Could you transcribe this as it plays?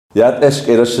Yat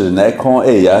Eshkerosh Nekon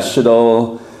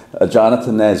Yashido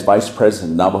Jonathan Nez, Vice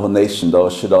President, Navajo Nation, do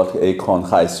Shidot Akon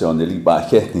Haison, the Liba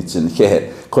Hetnitzin He,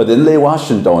 Kodinle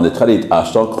Washington, the Tarit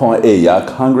Ashton Kon Eya,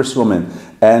 Congresswoman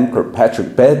and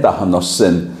Kirkpatrick Beda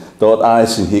Hanosin, dot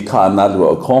eyes in Hika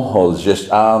Nadwa, Konhol, just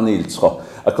Arnilso,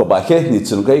 a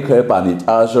Kobahetnitzin, Great Banit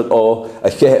Azure, or a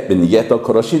Het bin Yeto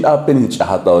Koroshid up in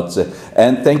Hichahadotze.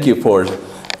 And thank you for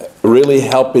really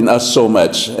helping us so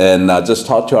much, and just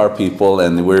talk to our people,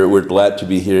 and we're glad to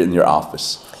be here in your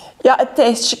office.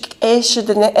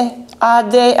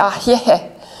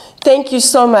 Thank you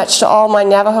so much to all my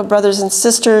Navajo brothers and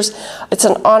sisters. It's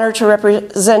an honor to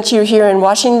represent you here in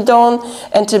Washington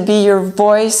and to be your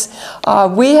voice.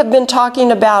 We have been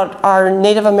talking about our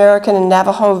Native American and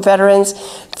Navajo veterans.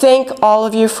 Thank all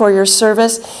of you for your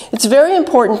service. It's very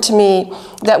important to me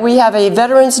that we have a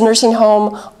veterans nursing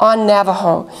home on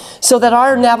Navajo so that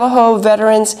our Navajo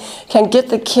veterans can get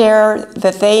the care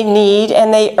that they need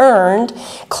and they earned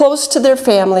close to their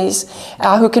families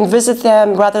who can visit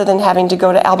them rather than having to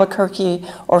go to Albuquerque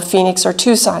or Phoenix or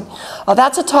Tucson.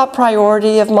 That's a top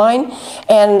priority of mine,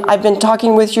 and I've been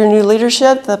talking with your new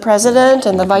leadership, the president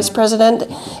and the vice president,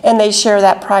 and they share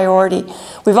that priority.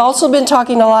 We've also been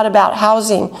talking a lot about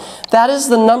housing. That is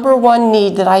the #1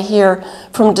 need that I hear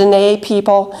from Dene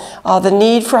people, the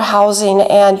need for housing,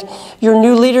 and your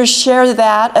new leaders share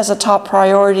that as a top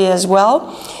priority as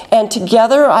well. And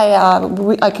together,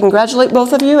 I congratulate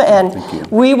both of you, and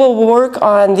we will work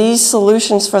on these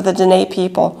solutions for the Dene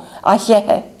people.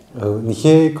 Ahyehe.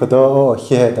 Nihe kodo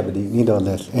he dabdi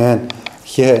nidoles and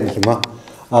he nihima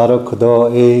aro kodo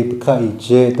bkai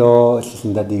je do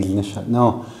sinda dil nisha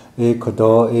no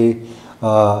kodo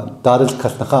daris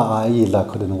kasnaha ai la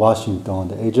kodo in Washington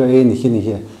the ejo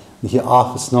nihi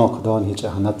office no kodo nihi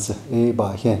hanatse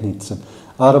ba he nitsen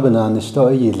arbana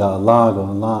nishto la lago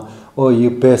la o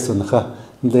you person kha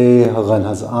de hagan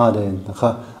has aden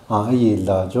kha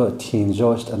la jo tin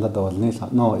jost and the dol ni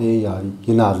no ya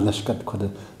ginal nashkat kodo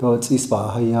do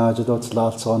isba haya jo do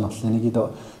tslat so no lenigi do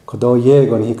kodo ye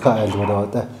gon hi ka el do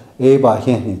ba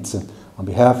he nitsen. On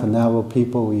behalf of Navajo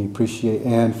people, we appreciate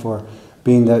Ann for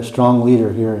being that strong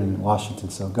leader here in Washington.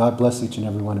 So God bless each and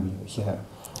every one of you.